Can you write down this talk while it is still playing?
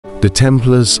The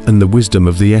Templars and the Wisdom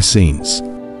of the Essenes.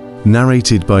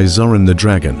 Narrated by Zoran the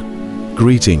Dragon.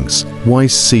 Greetings,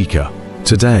 wise seeker.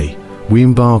 Today, we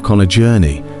embark on a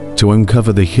journey to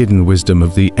uncover the hidden wisdom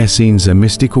of the Essenes, a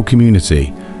mystical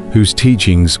community whose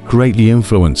teachings greatly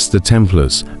influenced the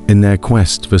Templars in their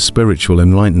quest for spiritual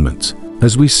enlightenment.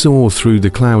 As we soar through the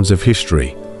clouds of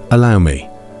history, allow me,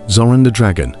 Zoran the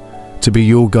Dragon, to be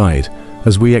your guide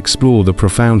as we explore the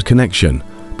profound connection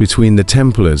between the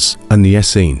Templars and the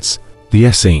Essenes. The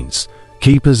Essenes,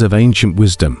 keepers of ancient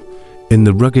wisdom, in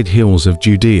the rugged hills of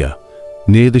Judea,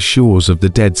 near the shores of the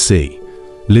Dead Sea,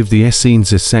 live the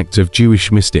Essenes, a sect of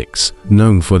Jewish mystics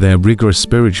known for their rigorous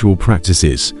spiritual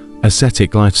practices,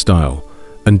 ascetic lifestyle,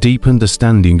 and deep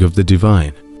understanding of the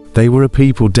divine. They were a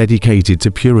people dedicated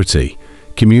to purity,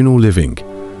 communal living,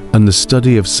 and the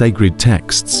study of sacred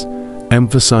texts,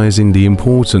 emphasizing the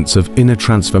importance of inner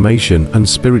transformation and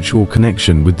spiritual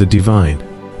connection with the divine.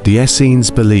 The Essenes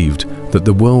believed that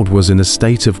the world was in a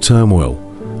state of turmoil,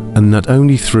 and that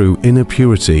only through inner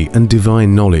purity and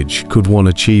divine knowledge could one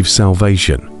achieve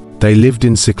salvation. They lived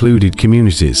in secluded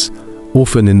communities,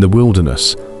 often in the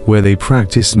wilderness, where they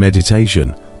practiced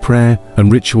meditation, prayer,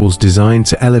 and rituals designed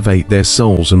to elevate their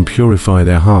souls and purify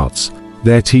their hearts.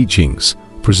 Their teachings,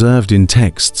 preserved in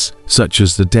texts such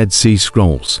as the Dead Sea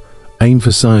Scrolls,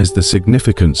 emphasized the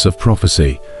significance of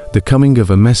prophecy, the coming of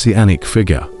a messianic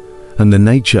figure, and the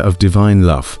nature of divine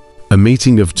love. A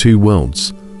meeting of two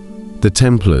worlds. The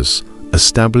Templars,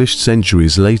 established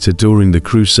centuries later during the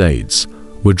Crusades,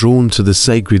 were drawn to the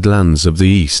sacred lands of the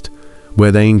East,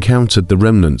 where they encountered the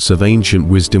remnants of ancient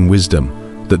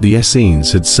wisdom that the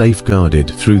Essenes had safeguarded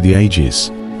through the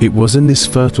ages. It was in this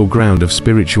fertile ground of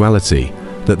spirituality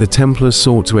that the Templars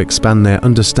sought to expand their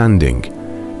understanding,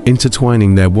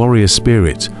 intertwining their warrior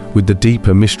spirit with the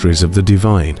deeper mysteries of the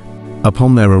divine.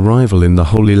 Upon their arrival in the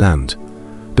Holy Land,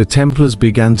 the Templars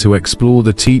began to explore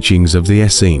the teachings of the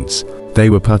Essenes.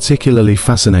 They were particularly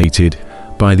fascinated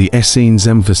by the Essenes'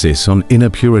 emphasis on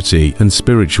inner purity and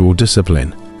spiritual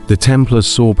discipline. The Templars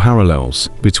saw parallels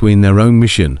between their own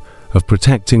mission of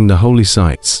protecting the holy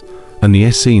sites and the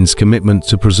Essenes' commitment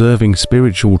to preserving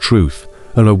spiritual truth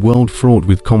in a world fraught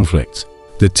with conflict.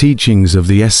 The teachings of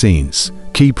the Essenes,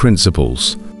 key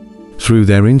principles. Through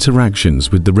their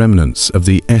interactions with the remnants of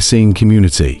the Essene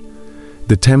community,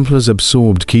 the Templars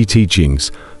absorbed key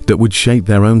teachings that would shape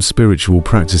their own spiritual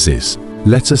practices.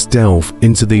 Let us delve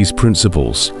into these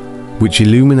principles, which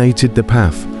illuminated the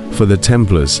path for the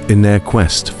Templars in their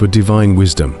quest for divine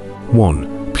wisdom.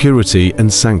 1. Purity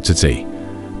and sanctity.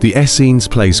 The Essenes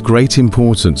placed great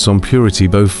importance on purity,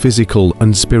 both physical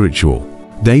and spiritual.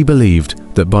 They believed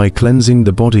that by cleansing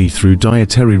the body through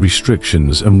dietary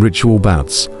restrictions and ritual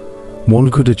baths,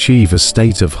 one could achieve a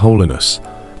state of holiness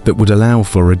that would allow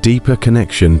for a deeper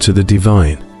connection to the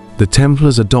divine. The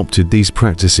Templars adopted these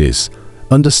practices,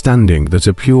 understanding that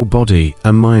a pure body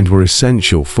and mind were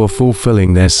essential for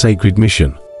fulfilling their sacred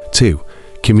mission. 2.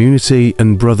 Community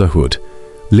and brotherhood.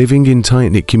 Living in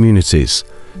tight-knit communities,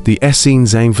 the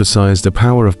Essenes emphasized the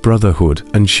power of brotherhood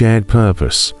and shared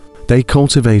purpose. They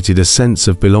cultivated a sense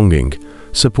of belonging,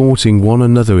 supporting one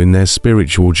another in their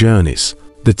spiritual journeys.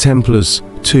 The Templars,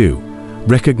 too,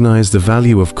 recognized the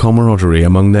value of camaraderie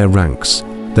among their ranks.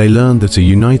 They learned that a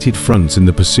united front in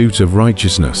the pursuit of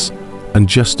righteousness and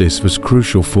justice was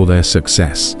crucial for their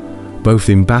success, both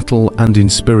in battle and in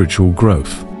spiritual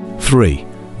growth. 3.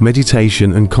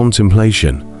 Meditation and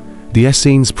contemplation. The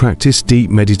Essenes practiced deep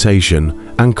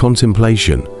meditation and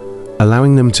contemplation,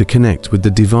 allowing them to connect with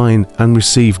the divine and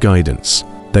receive guidance.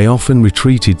 They often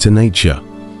retreated to nature,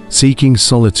 seeking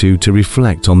solitude to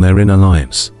reflect on their inner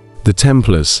lives. The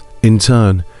Templars, in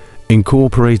turn,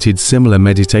 incorporated similar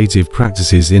meditative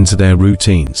practices into their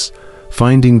routines,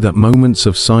 finding that moments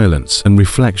of silence and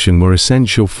reflection were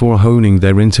essential for honing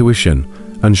their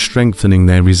intuition and strengthening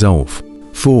their resolve.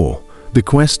 4. The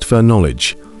quest for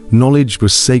knowledge. Knowledge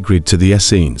was sacred to the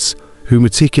Essenes, who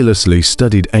meticulously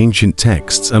studied ancient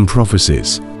texts and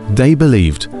prophecies. They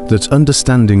believed that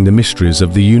understanding the mysteries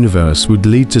of the universe would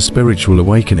lead to spiritual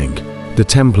awakening. The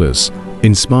Templars,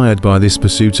 inspired by this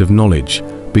pursuit of knowledge,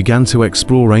 began to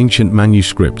explore ancient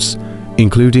manuscripts,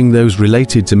 including those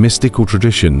related to mystical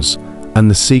traditions and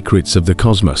the secrets of the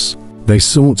cosmos. They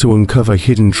sought to uncover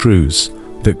hidden truths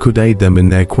that could aid them in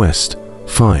their quest.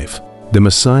 5. The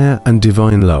Messiah and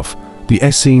divine love. The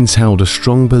Essenes held a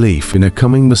strong belief in a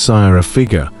coming Messiah, a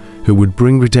figure who would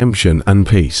bring redemption and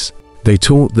peace. They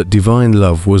taught that divine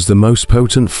love was the most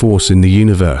potent force in the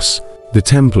universe. The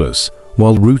Templars,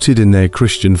 while rooted in their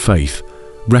Christian faith,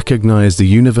 recognized the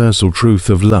universal truth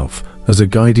of love as a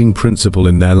guiding principle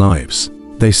in their lives.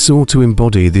 They sought to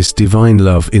embody this divine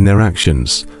love in their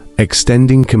actions,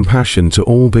 extending compassion to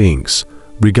all beings,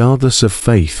 regardless of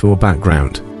faith or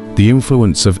background. The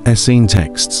influence of Essene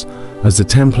texts. As the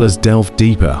Templars delved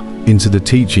deeper into the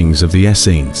teachings of the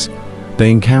Essenes,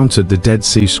 they encountered the Dead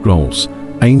Sea Scrolls,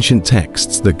 ancient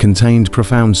texts that contained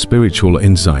profound spiritual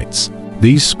insights.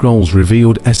 These scrolls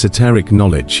revealed esoteric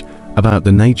knowledge about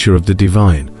the nature of the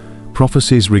divine,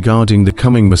 prophecies regarding the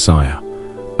coming Messiah,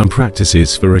 and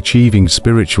practices for achieving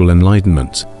spiritual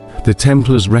enlightenment. The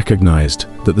Templars recognized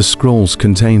that the scrolls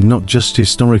contained not just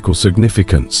historical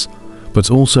significance,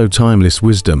 but also timeless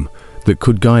wisdom that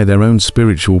could guide their own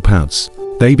spiritual paths.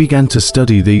 They began to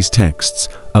study these texts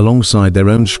alongside their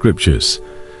own scriptures,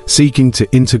 seeking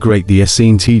to integrate the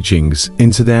Essene teachings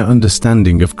into their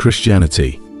understanding of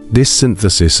Christianity. This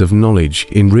synthesis of knowledge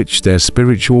enriched their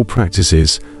spiritual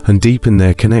practices and deepened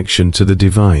their connection to the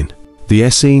divine. The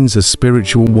Essenes as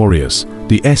spiritual warriors.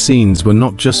 The Essenes were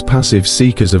not just passive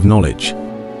seekers of knowledge.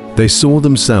 They saw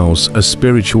themselves as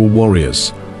spiritual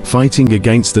warriors, fighting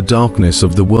against the darkness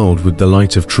of the world with the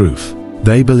light of truth.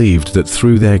 They believed that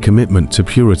through their commitment to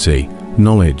purity,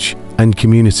 knowledge, and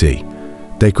community,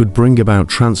 they could bring about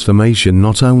transformation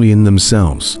not only in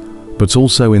themselves, but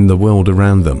also in the world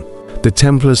around them. The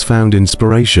Templars found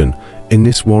inspiration in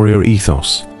this warrior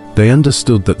ethos. They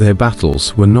understood that their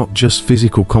battles were not just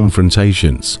physical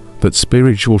confrontations, but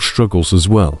spiritual struggles as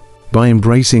well. By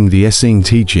embracing the Essene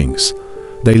teachings,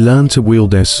 they learned to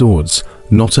wield their swords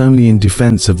not only in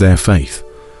defense of their faith,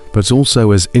 but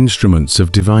also as instruments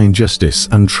of divine justice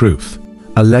and truth.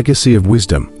 A legacy of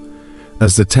wisdom.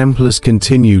 As the Templars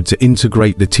continued to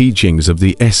integrate the teachings of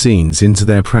the Essenes into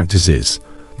their practices,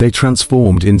 they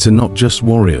transformed into not just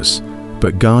warriors,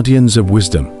 but guardians of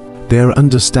wisdom. Their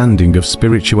understanding of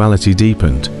spirituality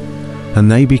deepened, and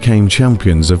they became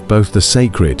champions of both the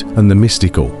sacred and the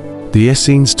mystical. The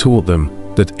Essenes taught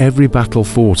them that every battle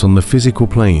fought on the physical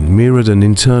plane mirrored an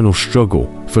internal struggle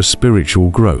for spiritual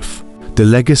growth. The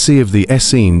legacy of the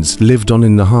Essenes lived on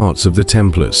in the hearts of the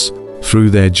Templars. Through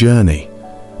their journey,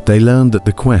 they learned that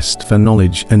the quest for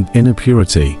knowledge and inner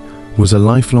purity was a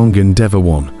lifelong endeavor,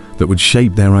 one that would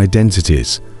shape their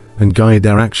identities and guide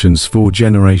their actions for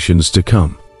generations to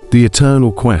come. The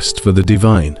eternal quest for the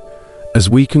divine. As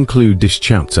we conclude this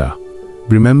chapter,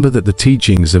 remember that the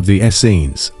teachings of the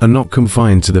Essenes are not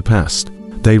confined to the past.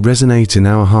 They resonate in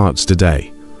our hearts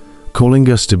today,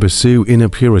 calling us to pursue inner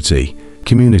purity,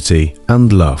 community,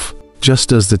 and love.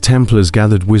 Just as the Templars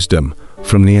gathered wisdom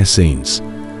from the Essenes,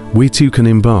 we too can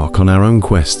embark on our own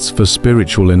quests for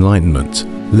spiritual enlightenment.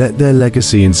 Let their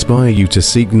legacy inspire you to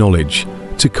seek knowledge,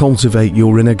 to cultivate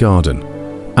your inner garden,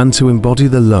 and to embody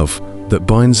the love that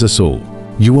binds us all.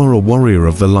 You are a warrior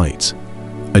of the light,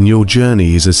 and your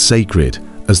journey is as sacred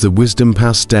as the wisdom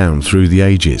passed down through the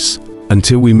ages.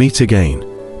 Until we meet again,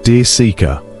 dear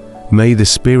seeker, may the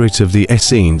spirit of the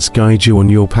Essenes guide you on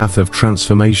your path of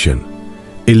transformation,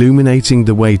 illuminating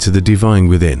the way to the divine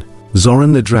within.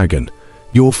 Zoran the Dragon,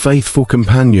 your faithful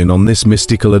companion on this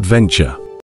mystical adventure.